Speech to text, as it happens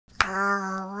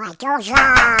goes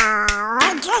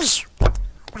oranges. What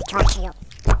talks to you?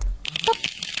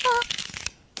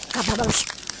 Kaboos.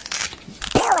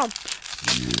 Peel it.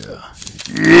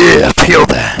 Yeah, peel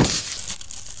that.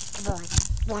 Come on.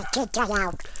 Yeah, take that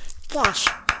out. Yes.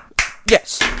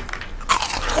 Yes.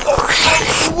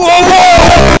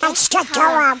 Whoa! Let's get to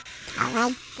alright.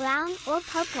 Brown or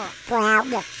purple?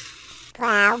 Brown.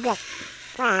 Brown.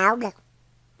 Brown.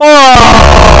 Oh!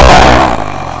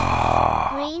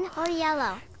 Green or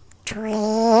yellow?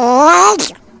 Green.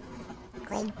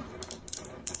 Green.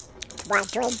 Come on,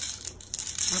 green.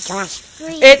 Oh gosh.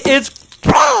 Green. It is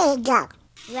Green.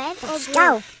 Red or Let's blue?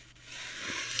 go.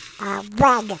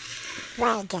 Red.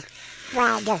 Red.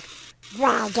 Red.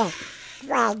 Red.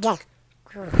 Red.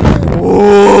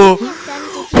 Whoa.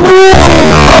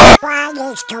 What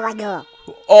is going on?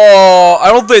 Oh,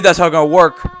 I don't think that's how it's gonna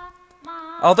work.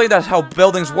 I don't think that's how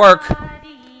buildings work.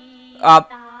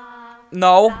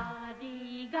 No.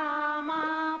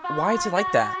 Why is it like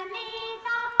that?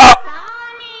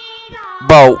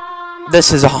 Bro,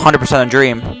 this is 100% a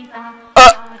dream.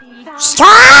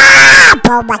 Stop!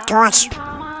 Oh my gosh.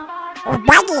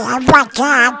 Money, I want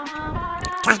that.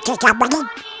 Can I take that money?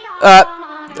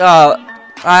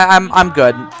 I'm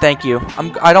good, thank you.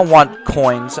 I don't want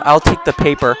coins. I'll take the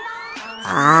paper.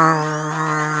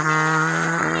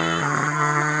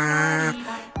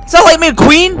 Is that Lightning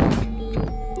Queen?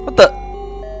 What the?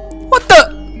 What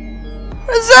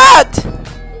is that? I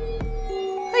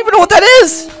don't even know what that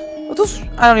is. What those?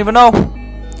 I don't even know.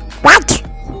 What?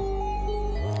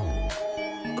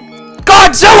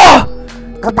 Godzilla!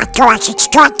 Oh my gosh, it's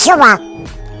Godzilla.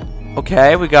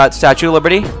 Okay, we got Statue of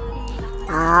Liberty.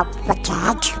 What's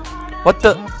that? What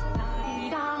the?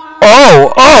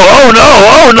 Oh no!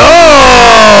 Oh no!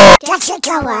 That's a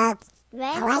color.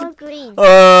 Red Alright. or green?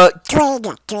 Green.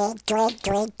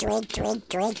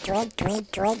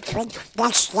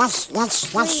 Yes.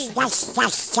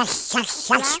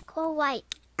 Black or white?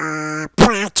 Black.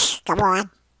 Come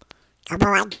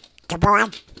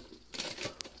on.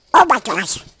 Oh my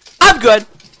gosh. I'm good.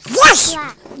 Yes.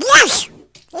 Black. Yes.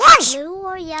 Blue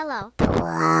or yellow?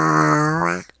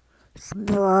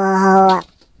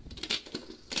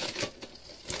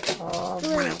 Oh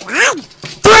my God.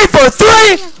 3 for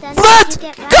 3. Let's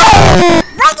go!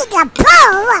 Ready to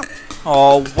blow.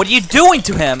 Oh, what are you doing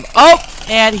to him? Oh,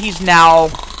 and he's now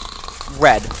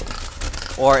red.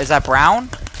 Or is that brown?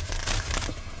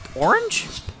 Orange?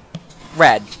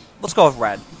 Red. Let's go with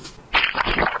red.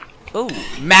 Ooh,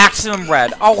 maximum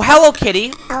red. Oh, hello,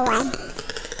 kitty. Alright.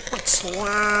 Let's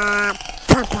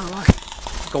purple.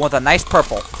 Go with a nice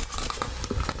purple.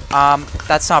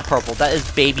 That's not purple. That is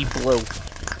baby blue.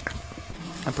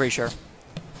 I'm pretty sure.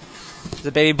 Is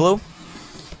it baby blue?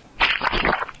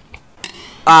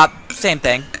 Same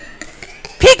thing.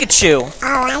 Pikachu!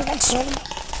 Alright, let's see.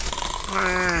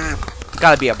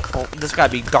 Gotta be this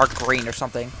gotta be dark green or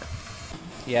something.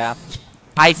 Yeah.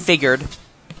 I figured.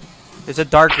 Is it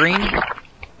dark green?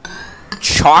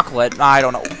 Chocolate? I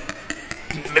don't know.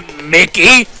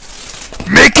 Mickey?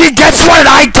 Mickey gets what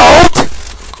I don't?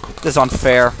 This is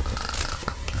unfair.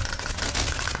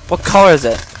 What color is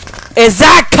it? Is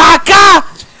that caca?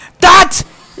 That's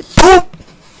poop!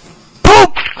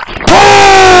 Poop!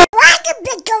 Poop! I'm a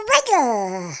big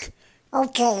gorilla.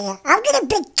 Okay, I'm gonna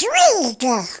pick green.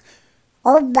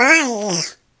 Oh my.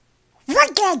 Where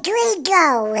can green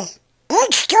go?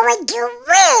 It's going to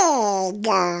red.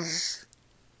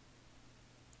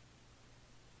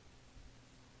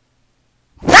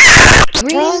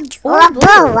 Green or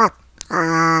blue?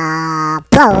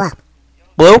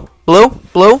 Blue. Blue?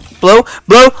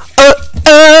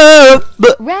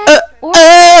 Red or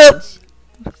orange?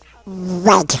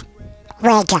 Red.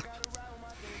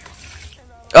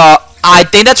 I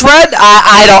think that's red.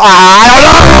 I don't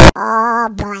know. Oh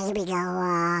boy, here we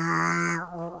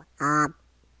go.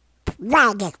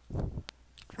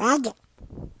 Red.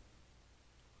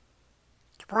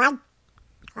 Come on.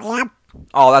 Hurry up.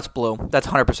 Oh, that's blue. That's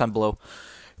 100% blue.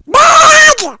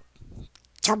 Red!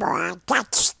 Come on,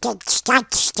 that sticks.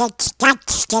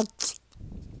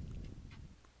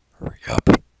 Hurry up.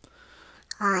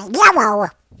 Yellow.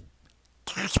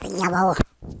 Gosh, be yellow.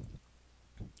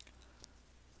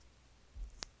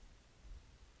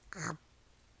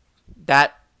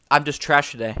 I'm just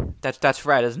trash today. That's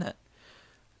red, isn't it?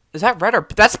 Is that red or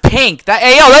that's pink? That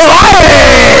hey, yo,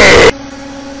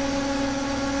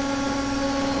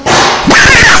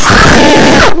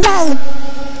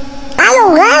 I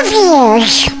love you.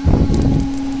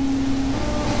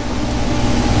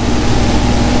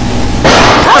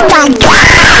 Oh my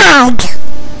God!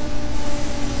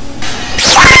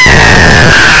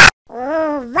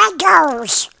 Oh, red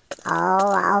goes.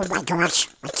 Oh Oh my gosh.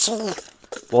 Let's see.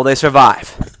 Will they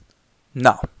survive?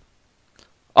 No.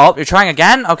 Oh, you're trying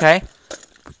again? Okay.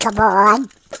 Come on.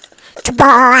 Come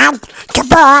on.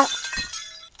 Come on.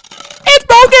 It's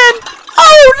broken!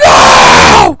 Oh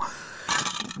no!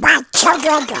 My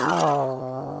children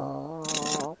go.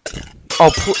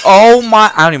 Oh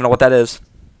my! I don't even know what that is.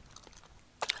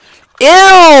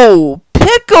 Ew!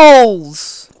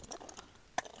 Pickles!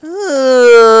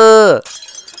 Ugh.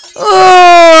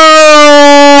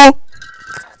 Oh!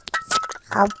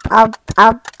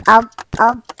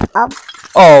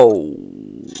 Oh,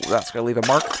 that's gonna leave a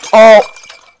mark. Oh,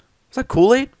 is that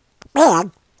Kool-Aid?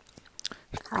 Man.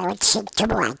 Let's see.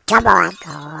 Come on. Come on.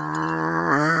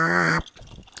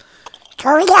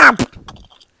 Hurry up.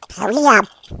 Hurry up.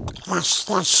 Yes,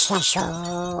 yes, yes.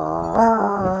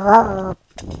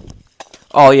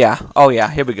 Oh yeah. Oh yeah.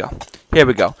 Here we go. Here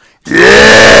we go. Mario's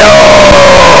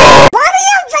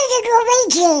gonna go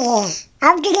Luigi.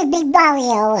 I'm gonna be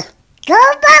Mario. Go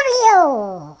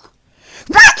Mario!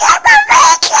 Look at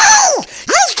Luigi!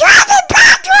 He's driving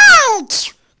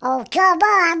backwards! Oh, come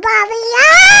on,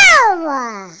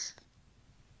 Mario!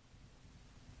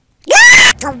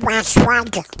 The last one.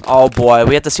 Oh boy,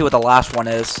 we have to see what the last one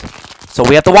is. So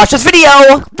we have to watch this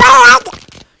video! Bad!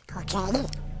 Okay.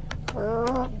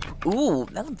 Ooh,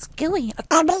 that one's gooey.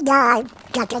 Let me know.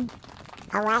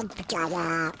 Alright, got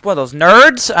What are those,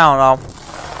 nerds? I don't know.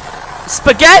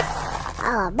 Spaghetti?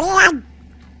 Oh man!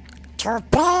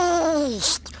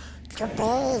 Toothpaste!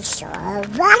 Toothpaste!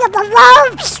 Right of the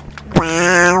ropes!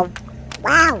 Wow!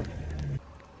 Wow!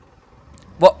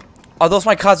 Well, are those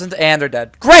my cousins? And they're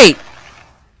dead. Great!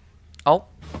 Oh,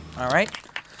 alright.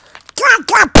 Got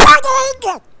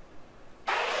pudding!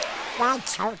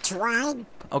 That's so trying.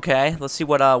 Okay, let's see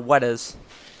what wet is.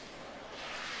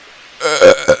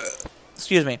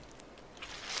 Excuse me.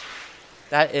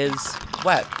 That is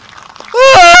wet.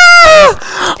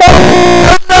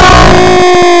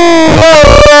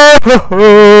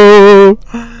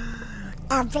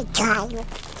 Every time.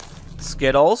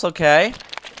 Skittles, okay.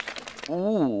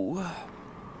 Ooh.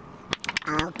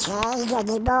 Okay,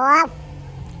 any more?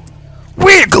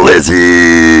 We're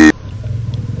glizzy!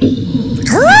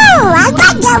 Ooh, I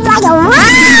got that right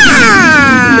away!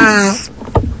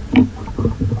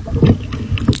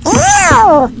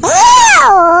 Ew! Ew!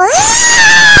 Ew!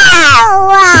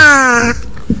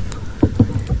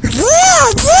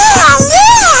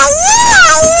 Yeah!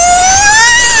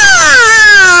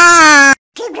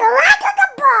 Keep your eye on the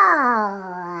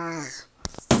ball!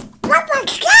 What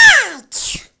was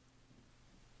that?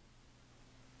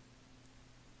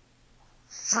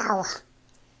 Ow!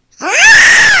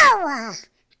 Ow!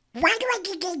 Why do I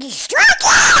get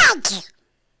distracted?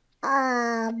 No,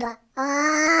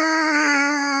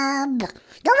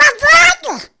 I'm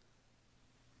fine!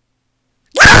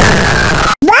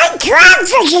 My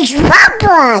traffic is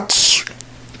Roblox!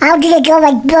 I'm gonna go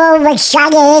like boom,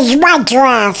 excited as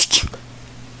Minecraft.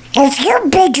 If you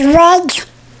big red,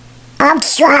 I'm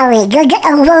sorry, you're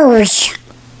gonna lose.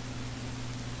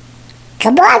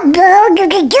 Come on, Boo, you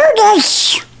can do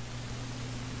this!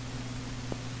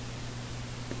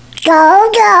 Go,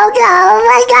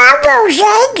 I'm not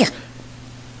losing!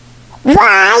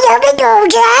 Why am I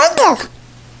losing?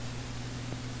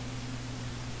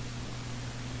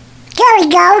 There we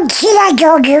go, see I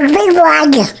told you, big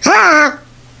one, huh?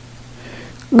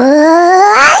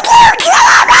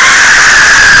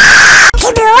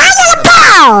 Keep your eye on the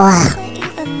ball!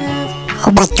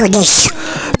 Oh my goodness.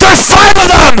 There's 5 of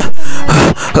them!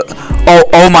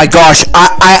 Oh my gosh,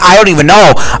 I don't even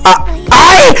know.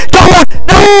 I don't know!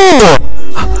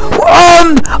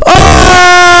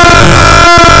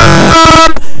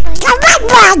 Come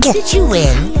on, Did you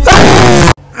win?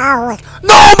 Oh,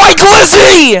 No, my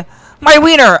glizzy! My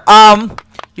wiener.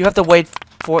 You have to wait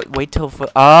till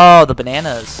oh, the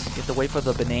bananas. You have to wait for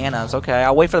the bananas. Okay,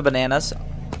 I'll wait for the bananas.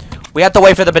 We have to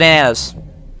wait for the bananas.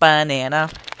 Banana.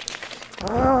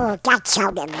 oh, that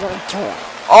sounded good too.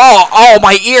 Oh,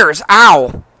 my ears.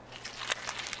 Ow.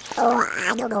 Oh,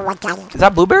 I don't know what that is. Is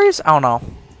that blueberries? I don't know.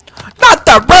 Not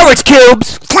the Rubik's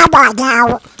Cubes! Come on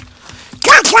now.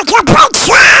 That's like a big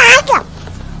son!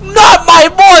 Not my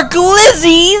more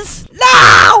glizzies!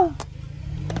 No!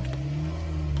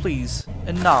 Please,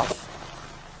 enough.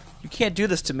 You can't do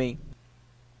this to me.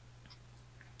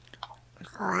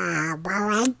 Wow,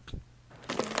 alright.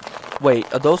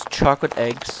 Wait, are those chocolate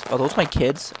eggs? Are those my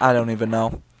kids? I don't even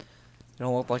know. They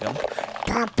don't look like them.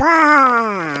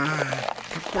 Papa!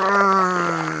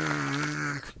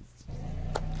 Papa!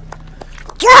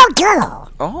 Go!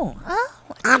 Oh.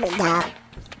 I mean,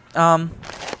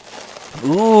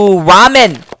 Ooh,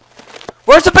 ramen!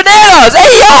 Where's the bananas?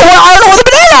 Hey, yo, I don't know where the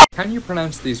banana. Can you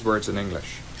pronounce these words in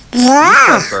English? Yeah. You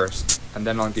go first, and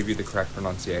then I'll give you the correct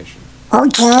pronunciation.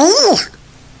 Okay.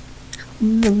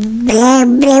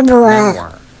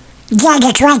 Memoir. Yeah,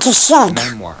 that's what you said.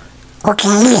 Memoir.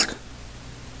 Okay.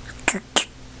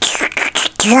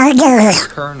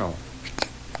 Colonel.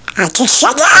 I just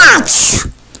said that.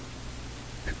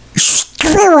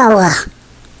 Squirrel.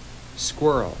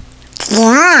 Squirrel.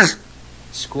 Yeah.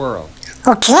 Squirrel.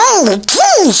 Okay,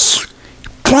 geese.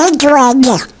 Penguin.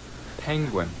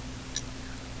 Penguin.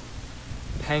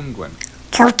 Penguin.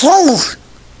 Okay.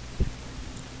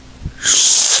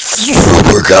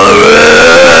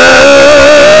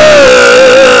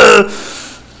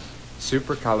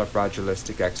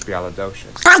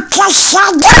 Supercalifragilisticexpialidocious. I just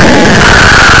said that.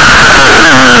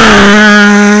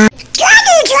 That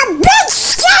is a big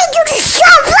stage of the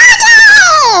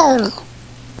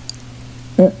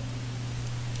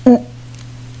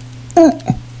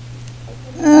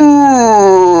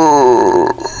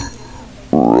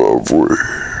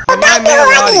About the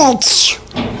audience.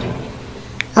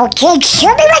 Okay,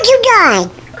 show me what you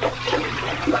got.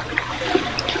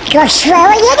 You're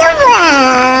throwing it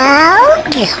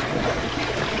around.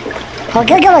 Oh,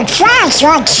 you're going fast,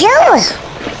 aren't you?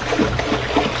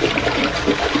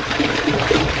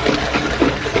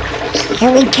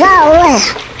 Here we go.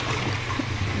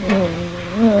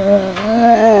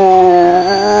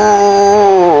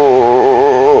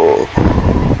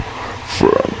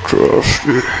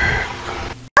 Fantastic.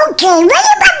 Okay, where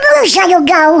did my motorcycle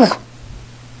go?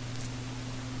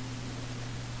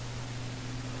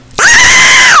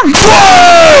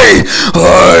 Why?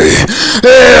 I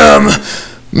am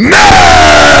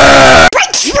mad!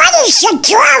 Which one is your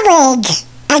drawing?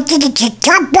 I think it's the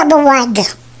top number one.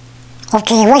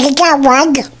 Okay, well, you got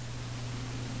one.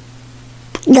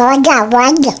 No, I got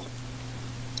one.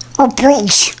 Oh,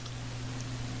 please.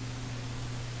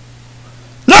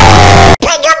 No!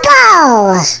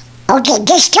 Ball. Okay,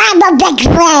 this time I'll make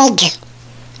red.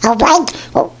 Alright?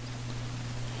 Oh.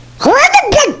 Whoever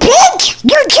big pig,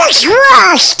 you just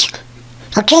lost.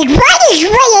 Okay, red is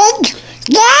winning.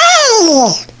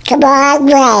 Yay! Come on,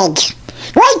 red.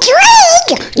 Red, red!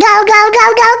 Go, go,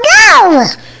 go, go, go!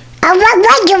 I want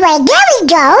red to red. There we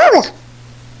go.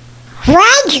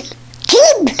 Red,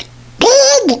 keep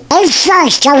being in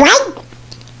first, alright?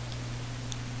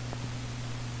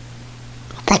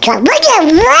 But I'm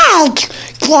winning red.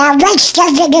 Yeah, red's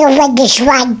definitely gonna win this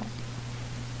one.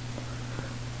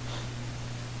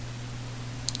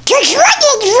 Just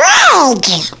winning red.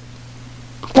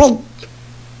 Wait.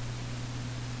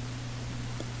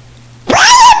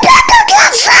 Where did purple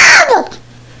come from?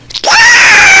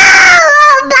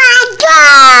 Oh my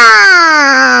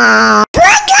god!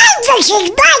 Fortnite versus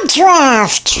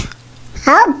Minecraft.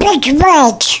 I'll pick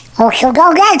red. Oh, so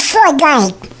go get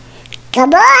Fortnite.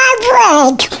 Come on,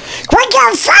 red. Look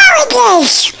how far it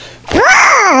is.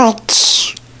 What?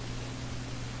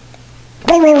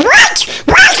 Wait, what?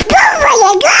 Where's blue where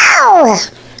you go?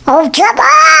 Oh, come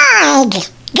on.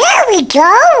 There we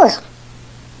go.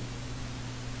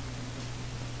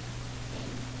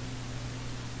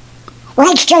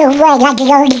 Let's do red. I can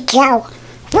already tell.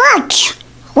 What?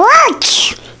 What?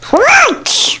 What?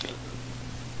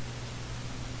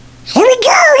 Here we go. Here we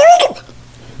go.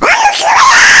 Are you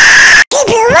serious? Keep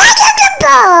your right on the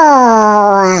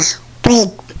ball.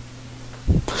 Wait.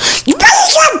 What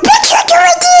is that picture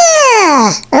doing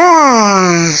there?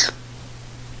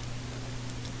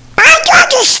 I got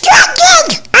distracted.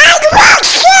 I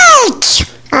lost it.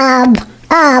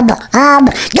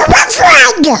 The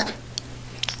reverend.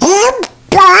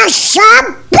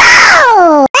 Impossible.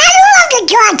 I don't want the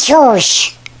tonsils.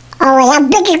 Alright, I'm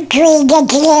big and green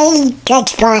today. Good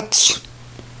spots.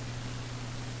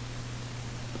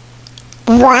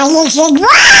 Why is it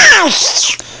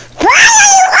lost? Why are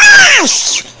you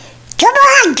lost? Come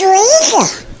on, green.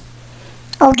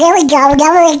 Oh, there we go.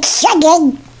 Now we're in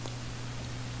second.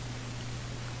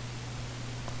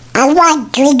 I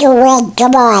want green to win.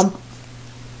 Come on.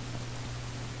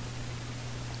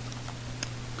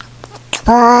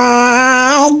 Come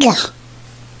on.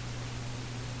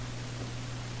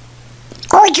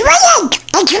 Oh, it's winning.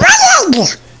 It's winning.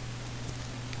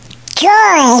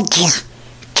 Good.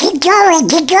 Keep going,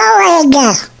 keep going.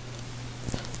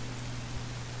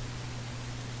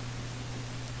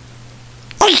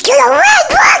 It's to the red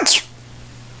one.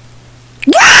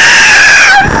 No!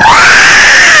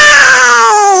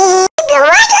 Keep the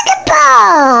right on the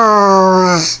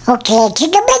ball. Okay, to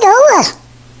the middle.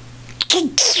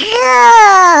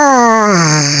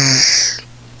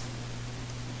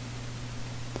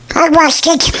 I lost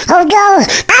it. Oh no,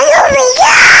 I only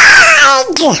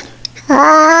died.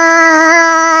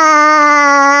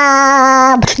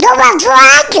 No one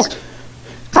frog!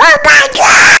 Oh my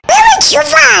god! Will it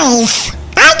survive?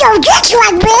 I know this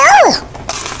one will!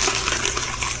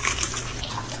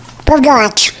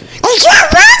 Forgot. It's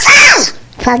not lava!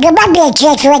 Well, there might be a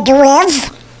chance for it to live.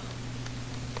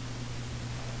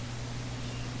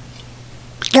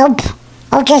 Nope.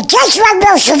 Okay, this one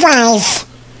will survive.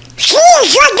 She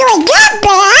is not doing that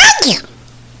bad!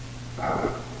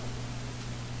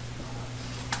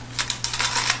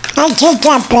 I take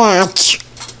that back.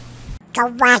 The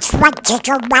last one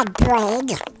tickled my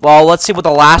brain. Well, let's see what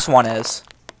the last one is.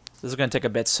 This is gonna take a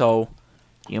bit, so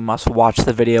you must watch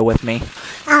the video with me.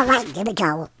 Alright, here we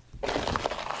go.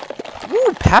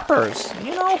 Ooh, peppers.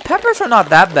 You know, peppers are not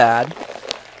that bad.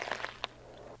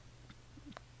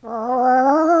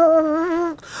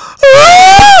 Oh.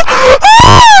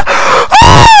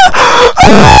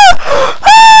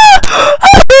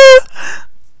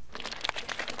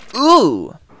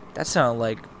 Ooh, that sounded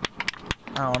like,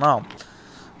 I don't know.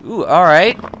 Ooh,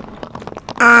 alright.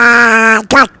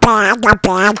 Not bad, not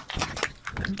bad.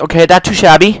 Okay, not too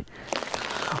shabby.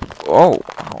 Oh,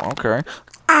 okay.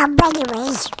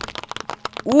 Anyways.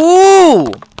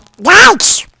 Ooh!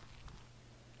 Nice!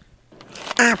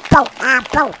 Apple,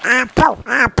 apple, apple,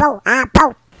 apple,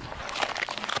 apple.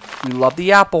 We love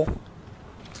the apple.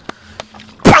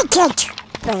 Break it!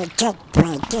 Break it,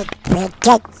 break it, break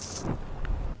it.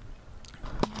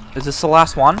 Is this the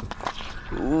last one?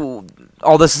 Ooh.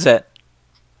 Oh, this is it.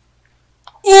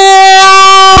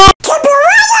 Yeah! Keep your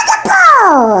eye on the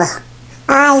ball!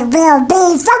 I will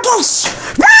be focused!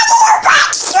 Running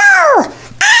around you!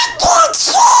 I can't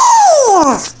see!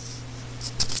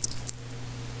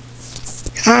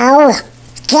 How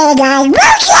can I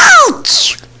work it?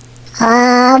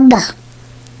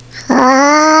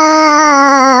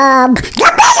 The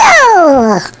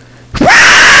middle!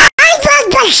 I found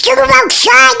my sugar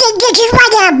outside and this is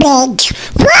what happened!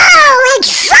 Whoa,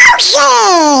 it's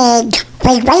frozen!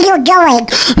 Wait, where are you going?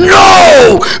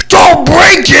 No! Don't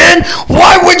break in!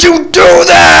 Why would you do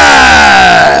that?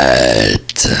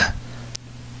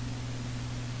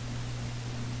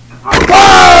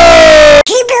 Ah!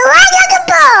 Keep your eye on the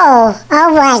ball!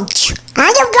 Alright, I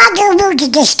am going to move to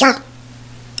this stuff.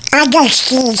 I just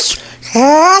these. I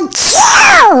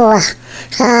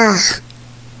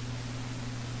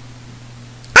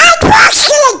lost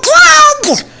it again!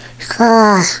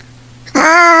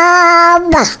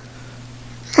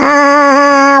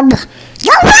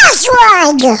 The last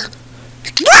one!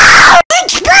 No!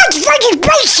 It's much for the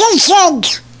PlayStation!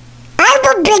 I'm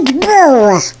a Big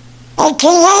Boo,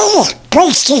 aka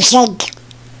PlayStation.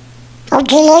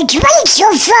 Okay, it's running so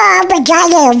far, but I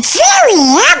am very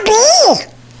happy!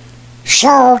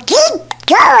 So keep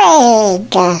going!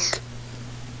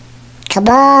 Come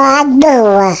on,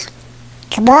 Boo!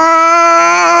 Come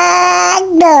on,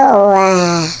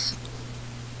 Boo!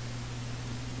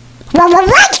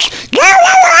 What? No, I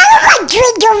don't want to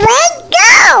drink the ring!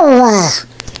 No!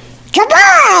 Come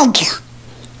on!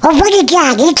 Oh, what you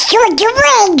got? It's doing the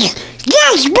ring!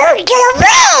 Yes, move to the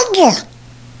ring!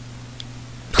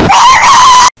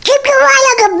 Keep your eye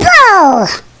on the ball!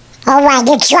 Alright,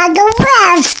 it's on the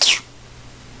left!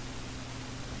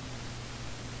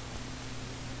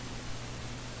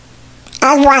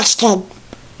 I lost it.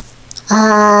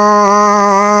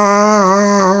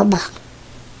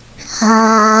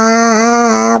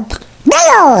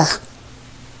 Middle!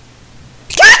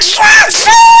 That's not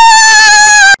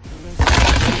fair!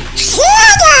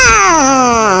 Santa!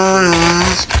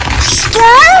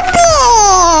 Stupid!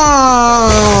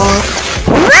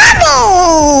 Robin!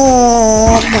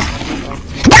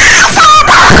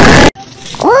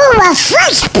 Ooh, a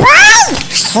fresh pie!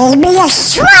 Save me a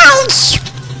slice!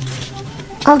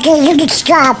 Okay, you can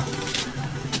stop.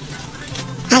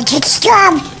 I can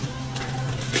stop.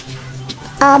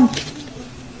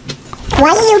 Why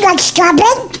are you not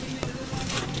stopping?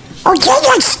 Okay,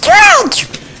 that's good.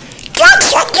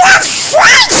 That's enough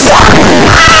fight.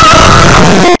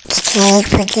 Okay,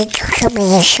 we can come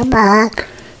here some more.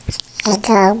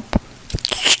 And,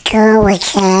 go with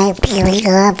peeling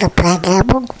off the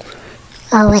pineapple.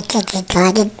 Oh, it's in the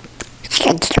garden.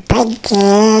 It's the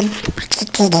painting.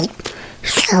 It's in it.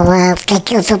 So,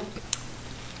 thank you for...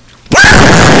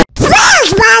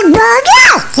 Where's my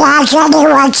burger? Does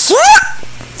anyone see it?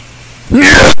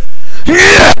 Yeah!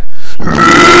 Yeah!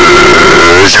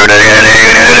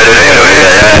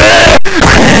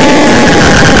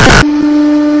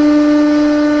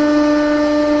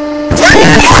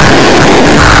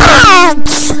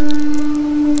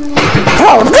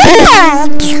 Oh,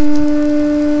 good!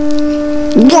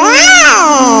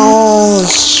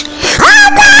 Nice! Oh,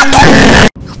 my God!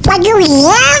 What do we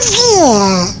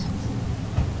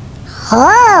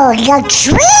go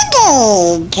Trig.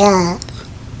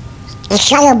 Is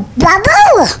that a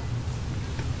bubble?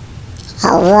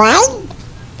 Alright.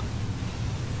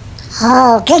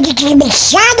 Oh, good, it's gonna be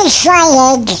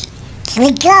satisfying. Here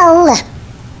we go.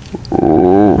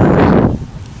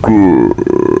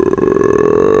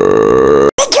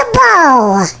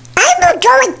 Ball. I'm gonna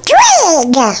go with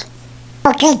Trig.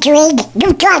 Okay, Trig,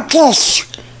 you got this.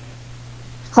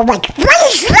 Oh my,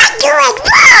 what is Red doing?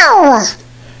 Whoa!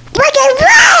 What is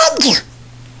Red?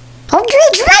 Oh,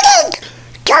 Trig's running!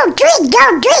 Go, Trig,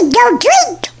 go, Trig, go,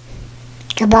 Trig!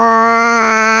 Come on!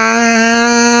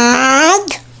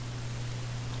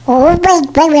 Oh, wait,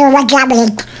 what's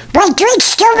happening? Wait, Trig's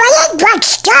still running?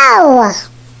 Let's go!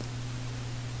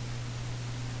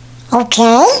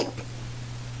 Okay.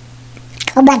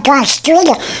 Oh my gosh, Trig!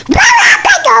 No!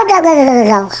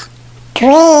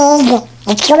 Trig!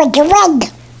 Let's go into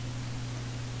Red!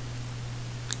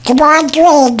 Come on,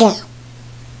 Trig!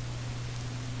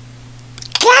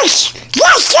 Yes!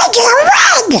 Yes, Trig, you're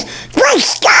Red!